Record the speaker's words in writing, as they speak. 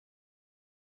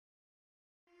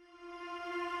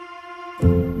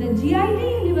The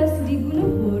GIET University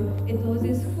Gunupur ethos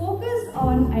is focused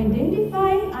on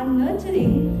identifying and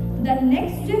nurturing the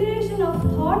next generation of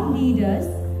thought leaders,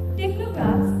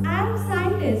 technocrats and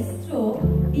scientists through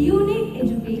unique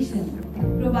education.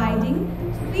 Providing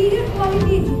superior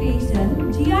quality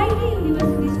education, GIET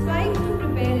University strives to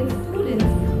prepare its students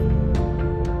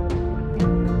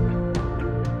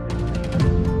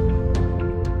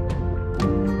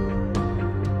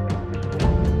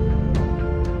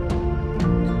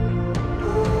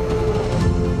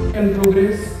and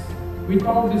progress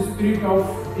without the spirit of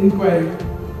inquiry,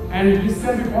 and this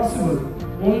can be possible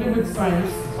only with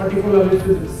science, particularly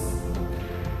physics.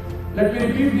 Let me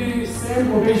repeat the same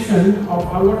quotation of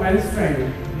Albert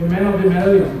Einstein, the man of the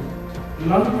millennium: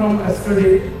 learn from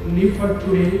yesterday, live for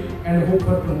today, and hope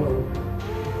for tomorrow.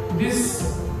 This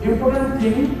important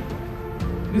thing,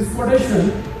 this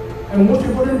quotation, and most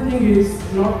important thing is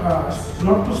not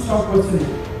to stop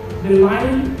questioning. The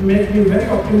line makes me very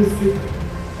optimistic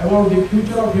about the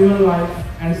future of human life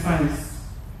and science.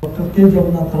 Dr. K.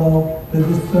 Jagannath Rao,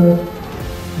 registered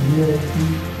GIET.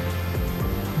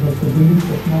 Dr. Jubilee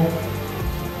Patnaik,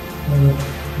 my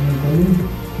colleague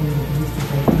in the police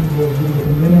department, was the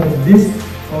convener of this.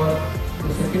 For the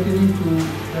secretary to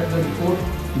get the report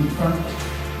in front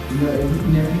in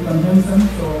every convention.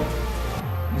 So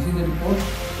this is the report.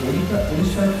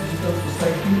 Orissa Physical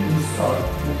Society installed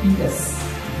OPS. This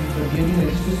is the bearing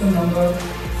registration number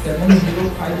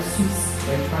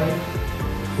 7056/5.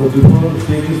 So before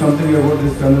saying something about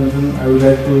this convention, I would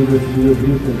like to just give a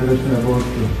brief introduction about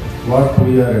what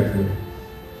we are at.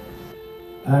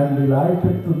 I am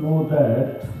delighted to know that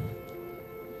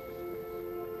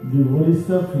the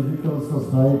Orissa Physical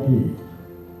Society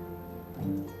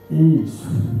is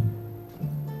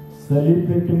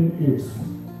celebrating its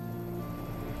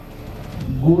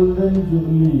Golden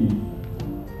Jubilee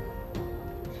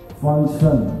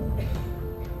function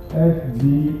at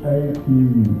GIET.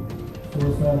 So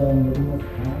sir, I am very much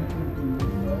thankful to you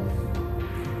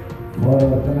for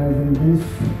organizing this,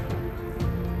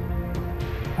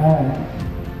 and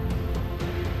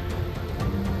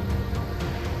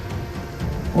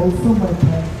also my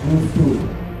thanks goes to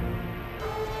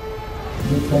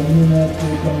the convener,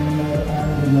 co-convener and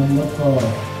the members of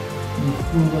the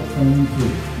School of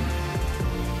Sciences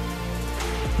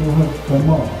who have come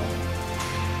up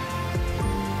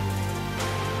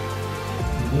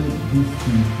with this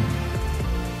thinking.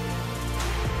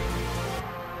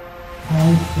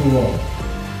 Thanks to all.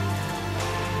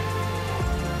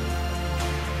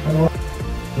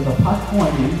 So the first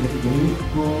point is that we need to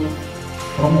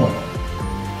promote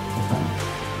the science.